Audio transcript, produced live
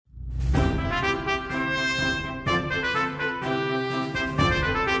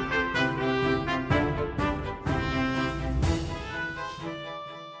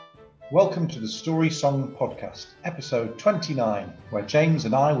Welcome to the Story Song Podcast, episode 29, where James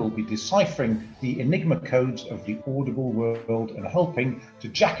and I will be deciphering the enigma codes of the audible world and helping to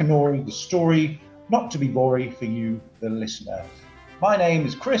jackanory the story, not to be boring for you, the listener. My name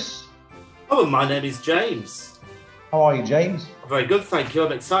is Chris. Oh, and my name is James. How are you, James? Very good, thank you.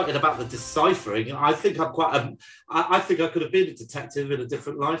 I'm excited about the deciphering. I think I'm quite. I think I could have been a detective in a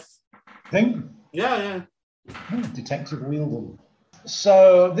different life. Think? Yeah. Detective Wheeldon.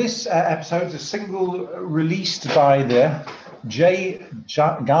 So this episode is a single released by the J.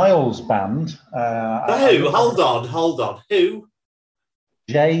 Giles Band. Who? Hold on. Who?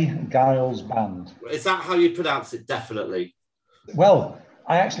 J. Giles Band. Is that how you pronounce it? Definitely. Well,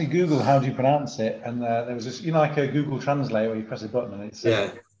 I actually Googled how do you pronounce it, and there was this, like a Google Translate where you press a button and it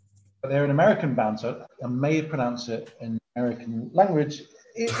says, but they're an American band, so I may pronounce it in American language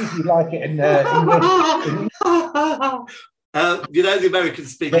if you like it in English. The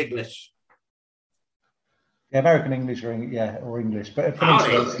Americans speak English. Yeah, American English or English, but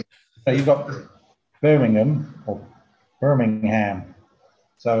you've got Birmingham or Birmingham.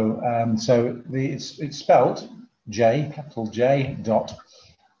 So it's spelled J, capital J dot,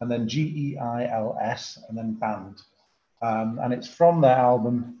 and then Giles, and then band. And it's from their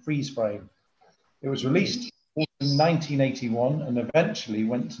album Freeze Frame. It was released in 1981 and eventually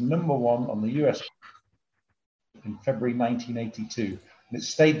went to number one on the US in February 1982. And it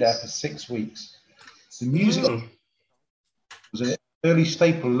stayed there for 6 weeks. The music was an early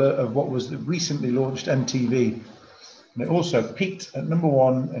staple of what was the recently launched MTV. And it also peaked at number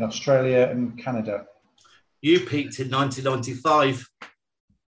one in Australia and Canada. You peaked in 1995.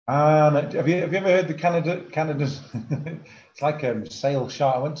 Have you ever heard the Canada's? It's like Sale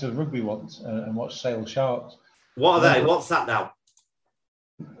Shark. I went to rugby once and watched Sale Sharks. What are they? What's that now?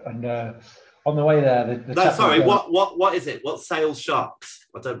 And on the way there, what is it? What's Sale Sharks?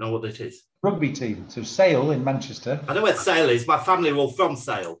 I don't know what it is. Rugby team. So Sale in Manchester. I know where Sale is. My family are all from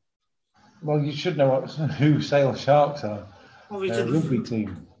Sale. Well, you should know who Sale Sharks are. They're a rugby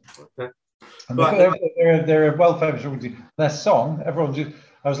team. Okay. And they're a well-famous rugby team. Their song,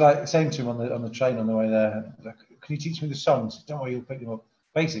 I was like saying to him on the train on the way there, like, can you teach me the songs? Don't worry, you'll pick them up.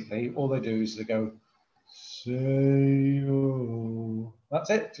 Basically, all they do is they go, sail. That's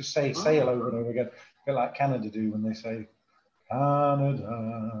it. Just say sail over and over again. A bit like Canada do when they say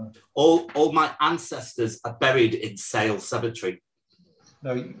Canada. All my ancestors are buried in Sale Cemetery.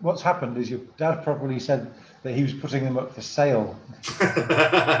 No, what's happened is your dad probably said that he was putting them up for sale.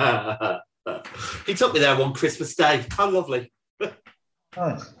 He took me there one Christmas Day. How lovely.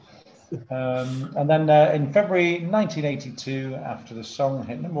 Nice. And then in February 1982, after the song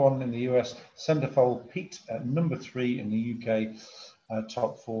hit number one in the US, Centrefold peaked at number 3 in the UK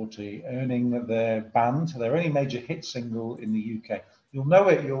top 40, earning their only major hit single in the UK. You'll know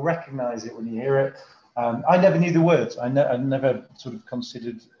it, you'll recognise it when you hear it. I never knew the words. I never sort of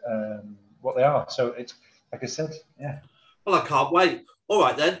considered what they are. So it's, like I said, yeah. Well, I can't wait. All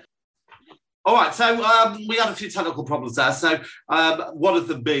right, then. All right, so we had a few technical problems there. So one of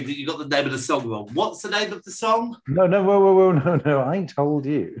them being that you got the name of the song wrong. What's the name of the song? No, no, I told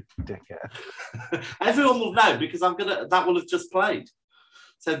you, dickhead. Everyone will know because that will have just played.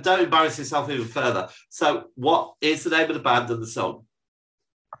 So don't embarrass yourself even further. So what is the name of the band and the song?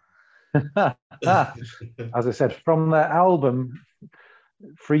 As I said, from their album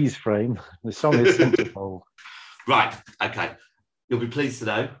Freeze Frame, the song is Centrefold. Right, okay. You'll be pleased to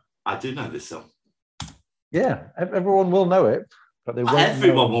know I do know this song. Yeah, everyone will know it, but they won't.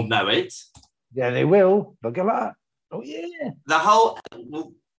 Everyone will know it. Yeah, they will. They'll go like that. Oh yeah.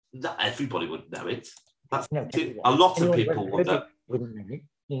 Everybody would know it. That's no, a lot of people would know.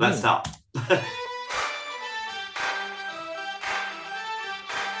 Let's start.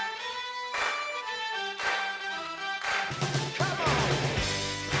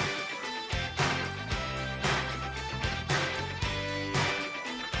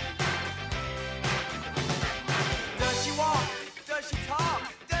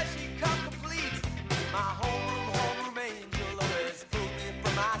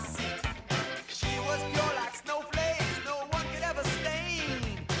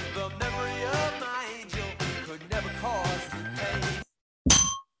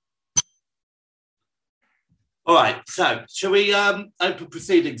 All right, so shall we open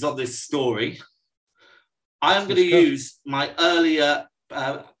proceedings on this story? I am going to use my earlier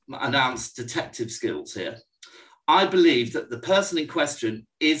announced detective skills here. I believe that the person in question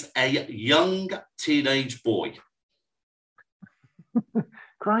is a young teenage boy.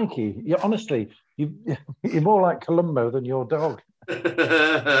 Crikey. Yeah, honestly, you're more like Columbo than your dog.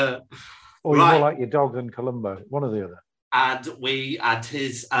 Or you're more like your dog than Columbo. One or the other. and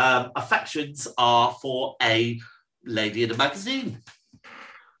his affections are for a lady in a magazine.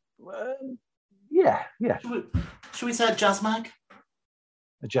 Yeah. Should we say a jazz mag?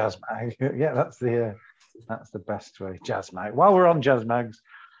 A jazz mag. Yeah, that's the best way. Jazz mag. While we're on jazz mags,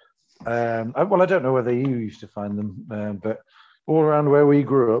 well, I don't know whether you used to find them, but all around where we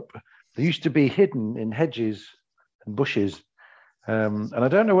grew up, they used to be hidden in hedges and bushes. And I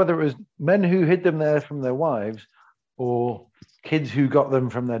don't know whether it was men who hid them there from their wives or kids who got them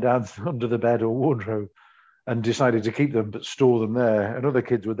from their dads under the bed or wardrobe and decided to keep them but store them there, and other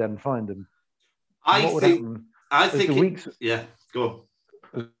kids would then find them. I think yeah, go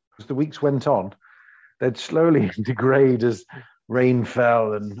on. As the weeks went on, they'd slowly degrade as rain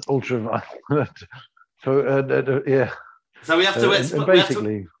fell and ultraviolet. So yeah. So we have to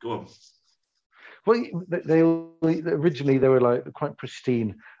basically go on. Well, they originally they were like quite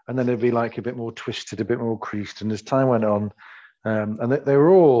pristine, and then they'd be like a bit more twisted, a bit more creased. And as time went on, and they were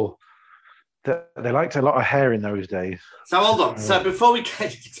all they liked a lot of hair in those days. So hold on. So before we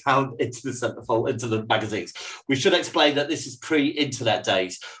get down into the Centrefold, into the magazines, we should explain that this is pre-internet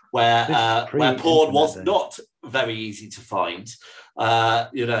days, where porn was not very easy to find.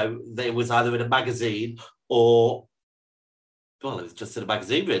 It was either in a magazine or. Well, it was just in a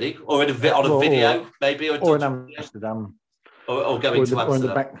magazine, really, or on a video, maybe, or in Amsterdam, or going to Amsterdam, or in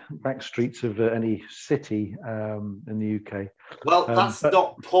the back streets of any city in the UK. Well, that's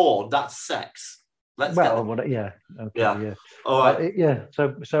not porn; that's sex. Yeah. Okay, yeah. All right.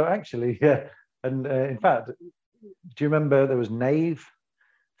 So actually, yeah. And in fact, do you remember there was Knave,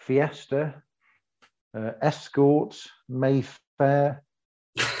 Fiesta, Escorts, Mayfair?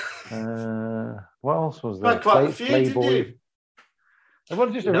 What else was there? Quite a few, Playboy. I'm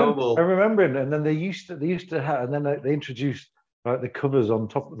remembering, and then they used to have, and then they introduced like the covers on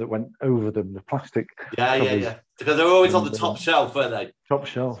top that went over them, the plastic. Yeah. Because they were always on the top shelf, weren't they? Top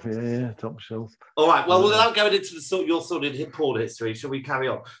shelf, yeah, top shelf. All right. Well, without going into your sort of porn history, shall we carry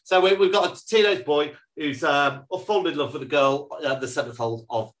on? So we've got a teenage boy who's fallen in love with a girl at the centrefold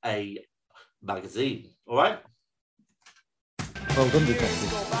of a magazine. All right. Well done,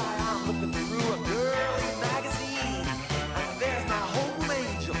 detective.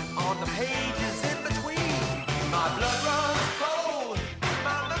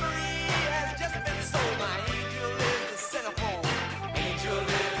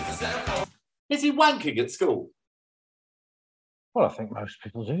 Is he wanking at school? Well, I think most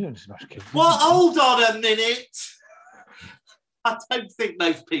people do. Most kids. Well, hold on a minute. I don't think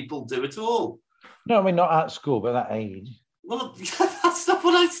most people do at all. No, I mean not at school, but at that age. Well, that's not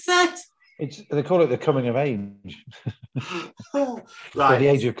what I said. They call it the coming of age. Right. The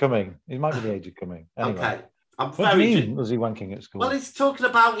age of coming. It might be the age of coming. Anyway. Okay. What do you mean? Was he wanking at school? Well, he's talking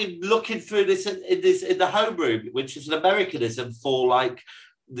about him looking through this in the homeroom, which is an Americanism for like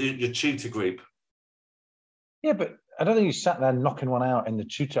your tutor group. Yeah, but I don't think he's sat there knocking one out in the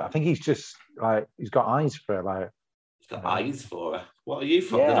tutor. I think he's just like he's got eyes for her. Like he's got eyes for her. What are you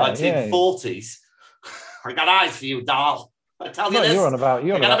from? The 1940s? I got eyes for you, doll. I tell you this. You're on about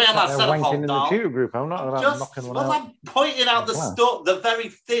wanking in the tutor group. I'm not about knocking one out. Well, I'm pointing out the very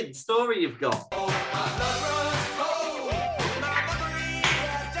thin story you've got.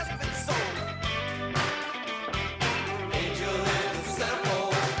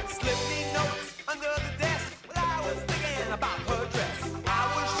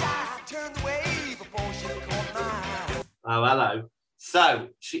 Oh, hello. So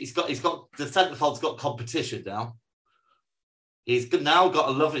he's got the Centrefold's got competition now. He's now got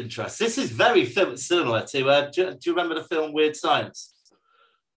a love interest. This is very similar to. Do you remember the film Weird Science?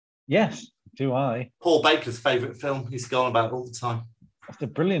 Yes, do I. Paul Baker's favourite film. He's gone about all the time. That's a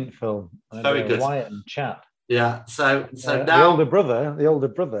brilliant film. Very good. Wyatt and Chat. Yeah. So now the older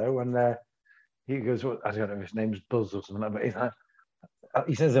brother, when he goes, I don't know if his name's Buzz or something like that. But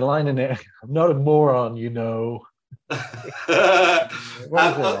he says a line in it. I'm not a moron, you know.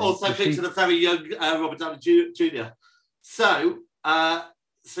 Also featured a very young Robert Downey Jr. So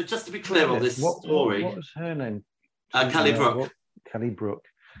just to be clear on this story, what was her name? Kelly Brook. Kelly Brook.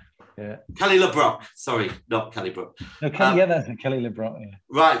 Yeah. Kelly LeBrock. Sorry, not Kelly Brook. No, Kelly. That's Kelly LeBrock. Yeah.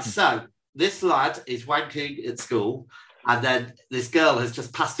 Right. So this lad is wanking at school, and then this girl has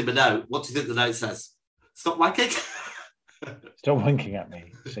just passed him a note. What do you think the note says? Stop wanking. Stop winking at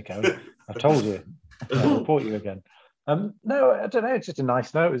me, sicko. I told you. I'll report you again. No, I don't know. It's just a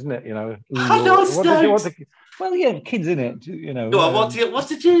nice note, isn't it? You know. A nice note. Well, yeah, kids in it. You know. Go on, what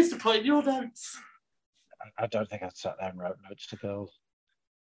did you used to put in your notes? I don't think I sat there and wrote notes to girls.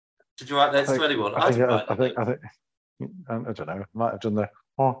 Did you write notes to anyone? I think. I don't know. Might have done the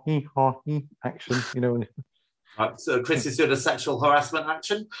ha he action. You know. Right, so Chris is doing a sexual harassment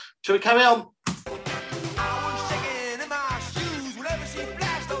action. Shall we carry on?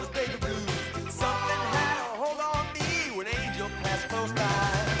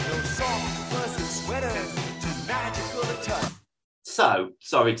 So,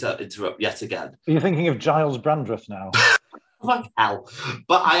 sorry to interrupt yet again. Are you thinking of Giles Brandreth now? Like hell.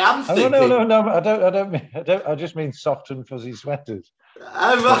 But I am thinking... No, I don't. I just mean soft and fuzzy sweaters.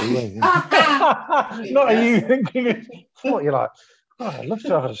 Oh, right. Not are you thinking of what you're like? Oh, I'd love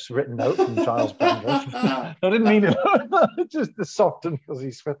to have a written note from Giles Brandreth. I didn't mean it. Just the soft and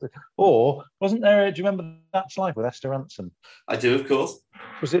fuzzy sweater. Or wasn't there? Do you remember That's Life with Esther Rantzen? I do, of course.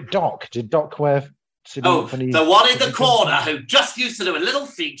 Was it Doc? Did Doc wear? Oh, the one in the corner who just used to do a little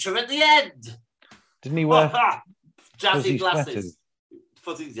feature at the end. Didn't he wear jazzy glasses?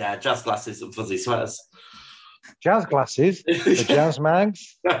 Fuzzy, yeah, jazz glasses and fuzzy sweaters. Jazz glasses, the jazz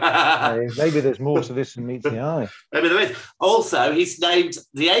mags. Maybe there's more to this than meets the eye. Maybe there is. Also, he's named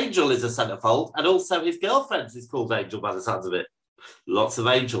the Angel is a centerfold, and also his girlfriend is called Angel by the sounds of it. Lots of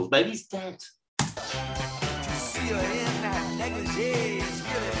angels. Maybe he's dead. To see her in that negligee is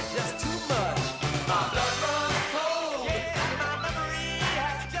really just too much. My blood runs cold, and my memory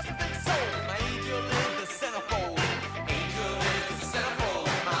has just been sold. My angel is the centerfold. Angel is the centerfold.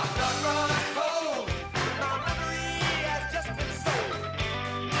 My blood runs cold, my memory has just been sold.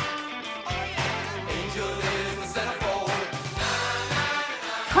 Oh yeah, angel is the centerfold.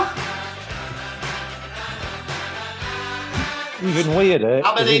 Even weirder.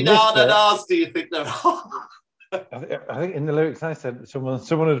 How many na-na-nas do you think there are? I think in the lyrics I said someone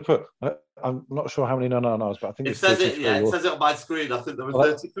had put. I'm not sure how many no-no-nos, but I think It says it. Yeah, it says it on my screen. I think there were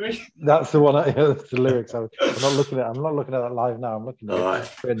 33. That's the one. That's the lyrics. I'm not looking at. I'm not looking at that live now. I'm looking at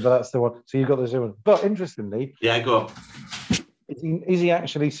it. But that's the one. So you got the one. But interestingly, yeah, go on. Is he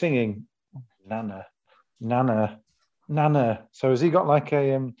actually singing Nana, Nana, Nana? So has he got like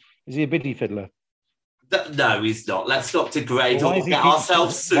a? Is he a biddy fiddler? No, he's not. Let's not degrade or get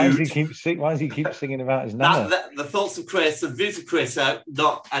ourselves sued. Why does he keep singing about his nana? The thoughts of Chris and views of Chris are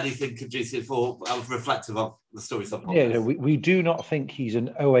not anything conducive or reflective of the stories of Yeah, we do not think he's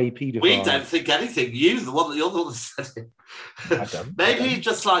an OA paedophile. We don't think anything. You're the one that said it. I don't. Maybe he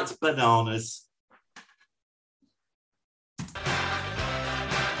just likes bananas.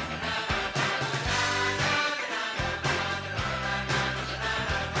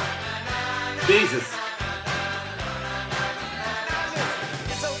 Jesus.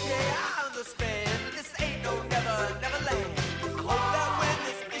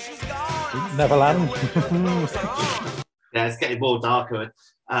 Neverland. Yeah, it's getting more darker.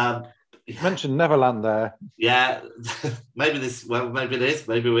 You mentioned Neverland there. Yeah, maybe it is.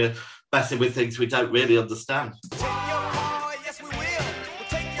 Maybe we're messing with things we don't really understand.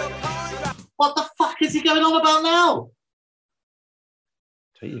 What the fuck is he going on about now?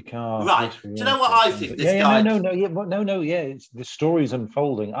 Take your car. Right. Do you know what I think? This guy. No. Yeah, it's the story's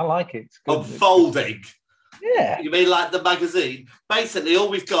unfolding. I like it. It's good. Unfolding. Yeah. You mean like the magazine? Basically, all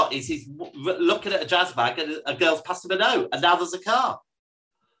we've got is he's looking at a jazz bag and a girl's passed him a note, and now there's a car.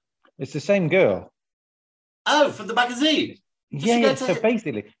 It's the same girl. Oh, from the magazine? Yeah. So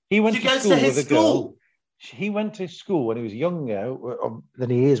basically, he went to school with a girl. He went to school when he was younger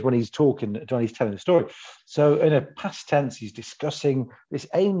than he is when he's telling the story. So in a past tense, he's discussing this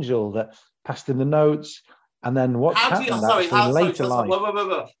angel that passed him the notes, and then what happened in later life.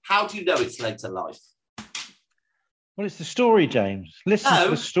 Wait. How do you know it's later life? Well, it's the story, James. Listen to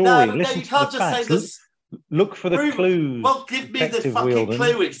the story. Listen to the facts. Look for the clues. Well, give me the fucking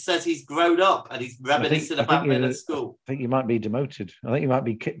clue which says he's grown up and he's reminiscing about being at school. I think you might be demoted. I think you might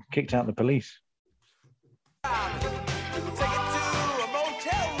be kicked out of the police.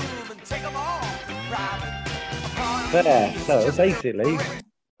 There. So basically,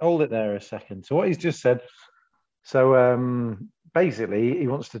 hold it there a second. So what he's just said. So basically, he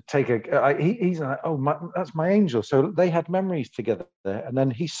wants to take he's like, oh, that's my angel. So they had memories together, and then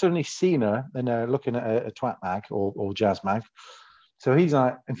he's suddenly seen her, and looking at a twat mag or jazz mag. So he's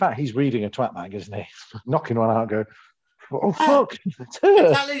like, in fact, he's reading a twat mag, isn't he? Knocking one out, going, oh fuck!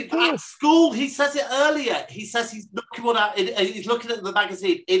 At school, he says it earlier. He says he's knocking one out. He's looking at the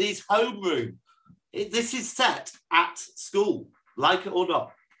magazine in his homeroom. This is set at school, like it or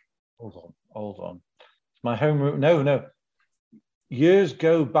not. Hold on. My homeroom. No. Years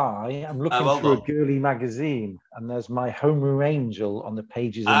go by. I'm looking through a girly magazine, and there's my homeroom angel on the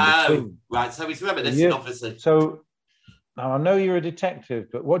pages in between. Right. So he's reminiscing, obviously. So now I know you're a detective,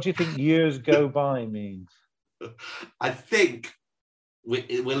 but what do you think years go by means? I think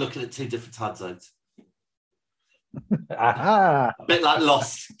we're looking at two different time zones. Aha! A bit like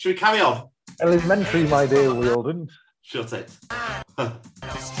Lost. Should we carry on? Elementary, my dear Wielden. Shut it.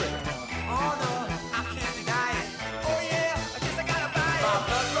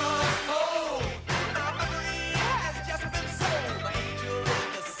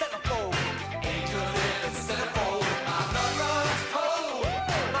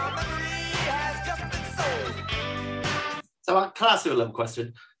 So can I ask you a little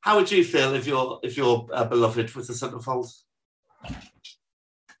question? How would you feel if your beloved was a centrefold?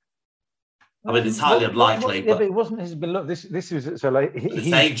 I mean, it's highly unlikely. But it wasn't his beloved. This was so like It's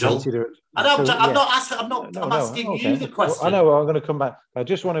Angel. I know. So, I'm not asking. I'm asking you the question. Well, I know. I'm going to come back. I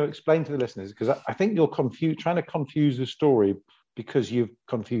just want to explain to the listeners because I think you're trying to confuse the story because you've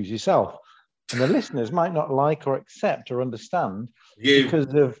confused yourself, and the listeners might not like or accept or understand because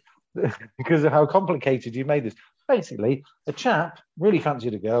of how complicated you made this. Basically, a chap really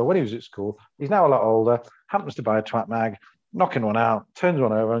fancied a girl when he was at school. He's now a lot older. Happens to buy a twat mag, knocking one out, turns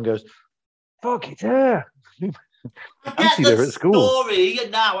one over, and goes, "Fuck, it's her." I get the story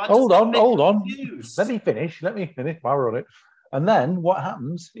now. Hold on. Let me finish while we're on it. And then what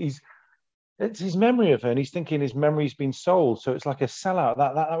happens is it's his memory of her, and he's thinking his memory's been sold. So it's like a sellout.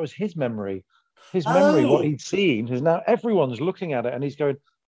 That was his memory. His memory, what he'd seen, is now everyone's looking at it, and he's going,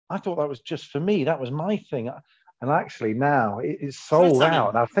 "I thought that was just for me. That was my thing." And actually now it's sold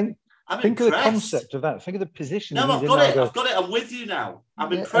out. Now think of the concept of that. Think of the position. No, I've got it. I've got it. I'm with you now.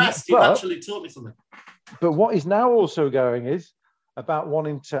 I'm impressed. You've actually taught me something. But what is now also going is about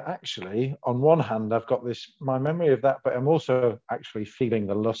wanting to actually, on one hand, I've got my memory of that, but I'm also actually feeling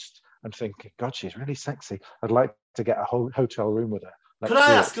the lust and thinking, God, she's really sexy. I'd like to get a whole hotel room with her. Could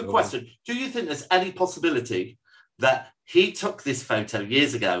I ask a question? Do you think there's any possibility that he took this photo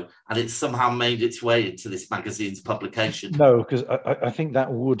years ago and it somehow made its way into this magazine's publication? No, because I think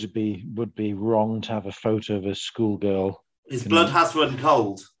that would be wrong to have a photo of a schoolgirl. His blood has run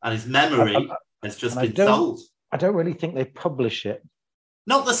cold and his memory has just been sold. I don't really think they publish it.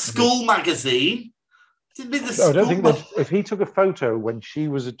 Not the school magazine. I don't think that if he took a photo when she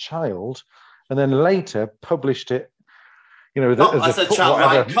was a child and then later published it, as a child,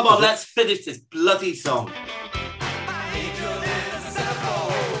 right? Come on, let's finish this bloody song.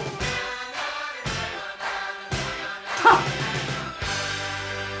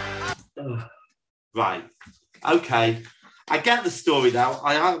 Right. Okay. I get the story now.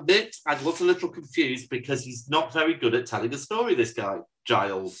 I admit I was a little confused because he's not very good at telling a story, this guy,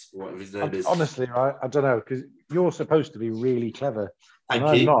 Giles, whatever his name is. Honestly, I don't know, because you're supposed to be really clever. Thank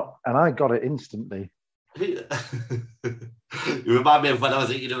I'm you. not, and I got it instantly. You remind me of when I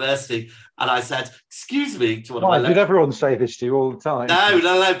was at university and I said, "Excuse me," to one of my Did everyone say this to you all the time? No,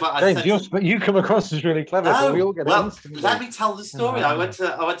 but I James, said... you come across as really clever, but we all get it instantly. Let me tell the story. I went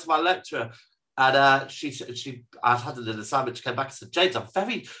to my lecturer and I'd had an assignment. She came back and said, "James, I'm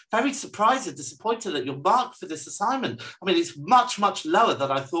very, very surprised and disappointed at your mark for this assignment. I mean, it's much, much lower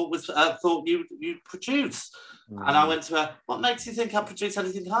than I thought you'd produce." And I went to her, "What makes you think I'll produce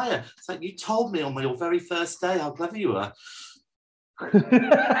anything higher?" It's like, "You told me on your very first day how clever you were."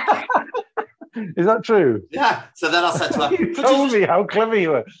 Is that true? Yeah. So then I said to her, "You told me how clever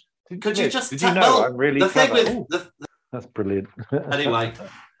you were." Did you just did you know I'm really clever? That's brilliant. Anyway,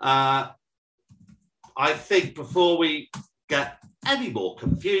 I think before we get any more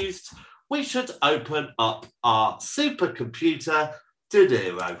confused, we should open up our supercomputer, De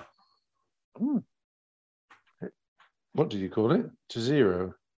Niro. What did you call it? To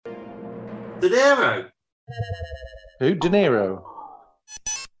zero. De Niro. Who? De Niro.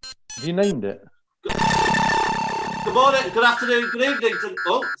 Have you named it? Good morning, good afternoon, good evening.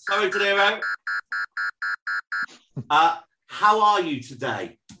 Sorry, De Niro. How are you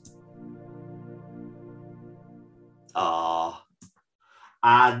today?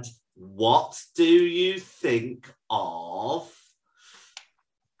 And what do you think of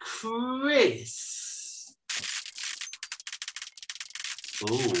Chris?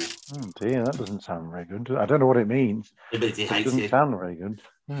 Oh dear, that doesn't sound very good. I don't know what it means. It means he hates you. It doesn't sound very good.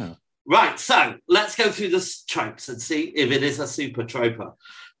 Yeah. Right, so let's go through the tropes and see if it is a super troper.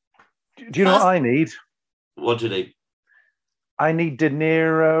 Do you know what I need? What do you need? I need De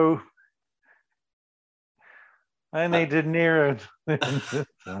Niro. I need De Niro.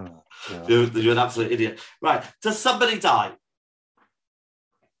 You're an absolute idiot. Right, does somebody die?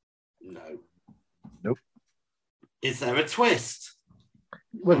 No. Nope. Is there a twist?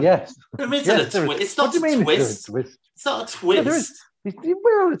 Well, yes. There is a twist. It's not a twist. It's not a twist. Yeah, there is.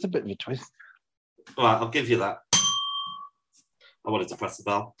 Well, it's a bit of a twist. All right, I'll give you that. I wanted to press the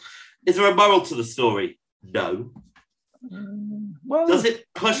bell. Is there a moral to the story? No. Well, does it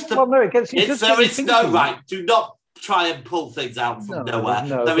push the... Well, no, it gets... There is no... Right, do not try and pull things out from No, nowhere.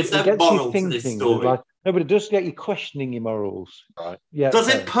 no, There but is it no gets you moral to this thinking, story. like- no, but it does get you questioning your morals, right? Yeah.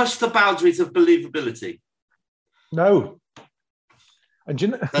 Does so- it push the boundaries of believability? No. And do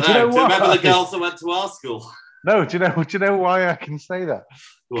you know, I do you know do you remember why? the girls that went to our school? No, do you know why I can say that?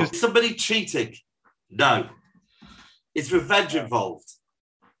 Is somebody cheating? No. Is revenge involved?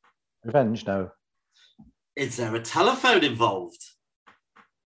 Revenge, no. Is there a telephone involved?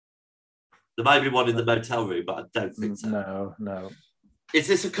 There may be one in the motel room, but I don't think so. No. Is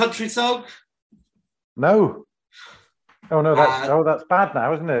this a country song? No. Oh no, that's bad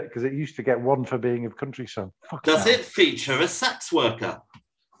now, isn't it? Because it used to get one for being a country song. Does it feature a sex worker?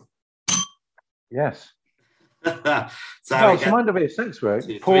 Yes. So No, it's mind of it, sex work. 2,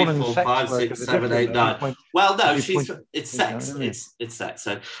 3, Porn and 4, sex 5, work 6, are 7, different. 8, 9. Well, no, it's sex. isn't it? It's sex.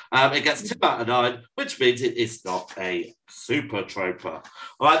 So it gets 2 out of 9, which means it is not a super troper.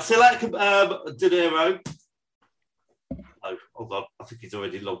 All right, so like De Niro. Oh, hold on. I think he's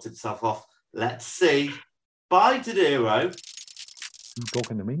already logged himself off. Let's see. By De Niro. You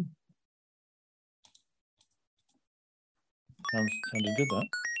talking to me? Sounded good, that.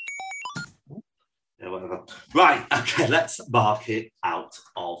 Yeah, whatever. Right, okay, let's mark it out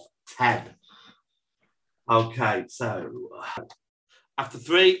of 10. Okay, so after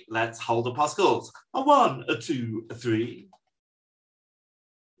 3, let's hold up our scores. A 1, a 2, a 3.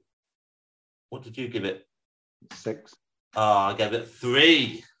 What did you give it? 6. Oh, I gave it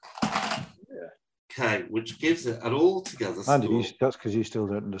 3. Okay, which gives it an altogether score. Andy, that's because you still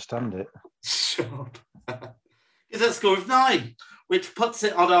don't understand it. Sure. Gives it a score of 9, which puts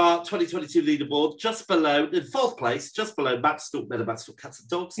it on our 2022 leaderboard just below, in 4th place, just below Matt Stalk, Men and Matt Stalk, Cats and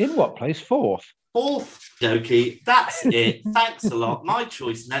Dogs. In what place? 4th? 4th. Dokey. That's it. Thanks a lot. My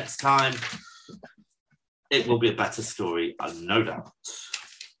choice next time. It will be a better story, no doubt.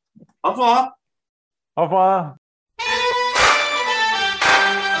 Au revoir. Au revoir.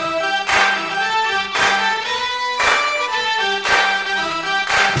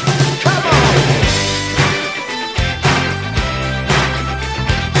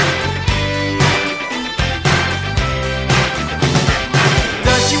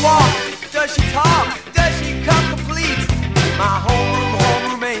 Does she talk? Does she come complete? My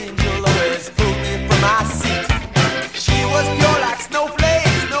homeroom angel always pulled me from my seat. She was pure like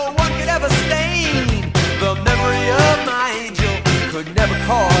snowflakes, no one could ever stain. The memory of my angel could never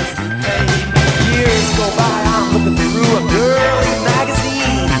cause me pain. Years go by, I'm looking through a girly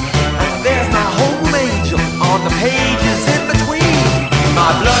magazine, and there's my home angel on the pages in between.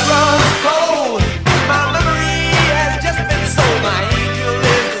 My blood runs cold, my memory has just been sold. My angel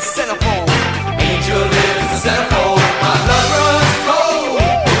is the centerfold. Angel is the centerfold. My blood runs cold.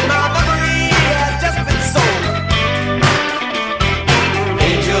 My memory has just been sold.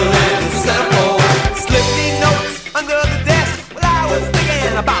 Angel is the centerfold. Slipped me notes under the desk while I was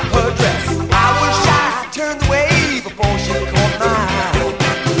thinking about her dress. I was shy, turned away before she caught my eye.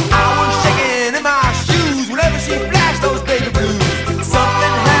 I was shaking in my shoes whenever she flashed those baby blues.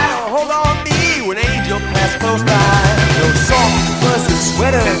 Something had a hold on me when Angel passed close by. Those soft fuzzy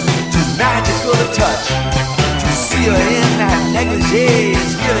sweaters, too magical to touch. To see her in that negligee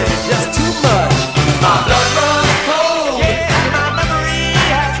is really just too much. My blood runs cold. Yeah, my memory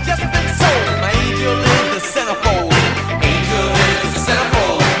has just been sold. My angel is the centerfold. Angel is the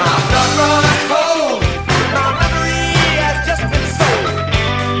centerfold. My blood runs cold. My memory has just been sold.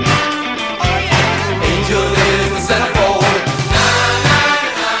 Oh yeah. Angel is the centerfold.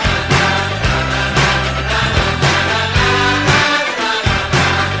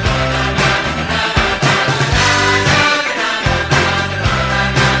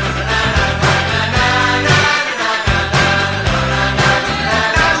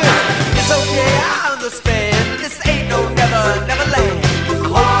 It's okay, I understand. This ain't no never land. I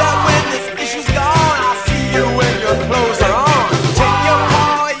hope that when this issue's gone, I'll see you when your clothes are on. Take your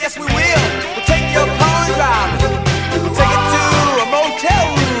car, yes we will. We'll take your car and drive it. We'll take it to a motel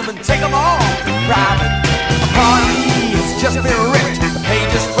room and take them all private. A part of me has just been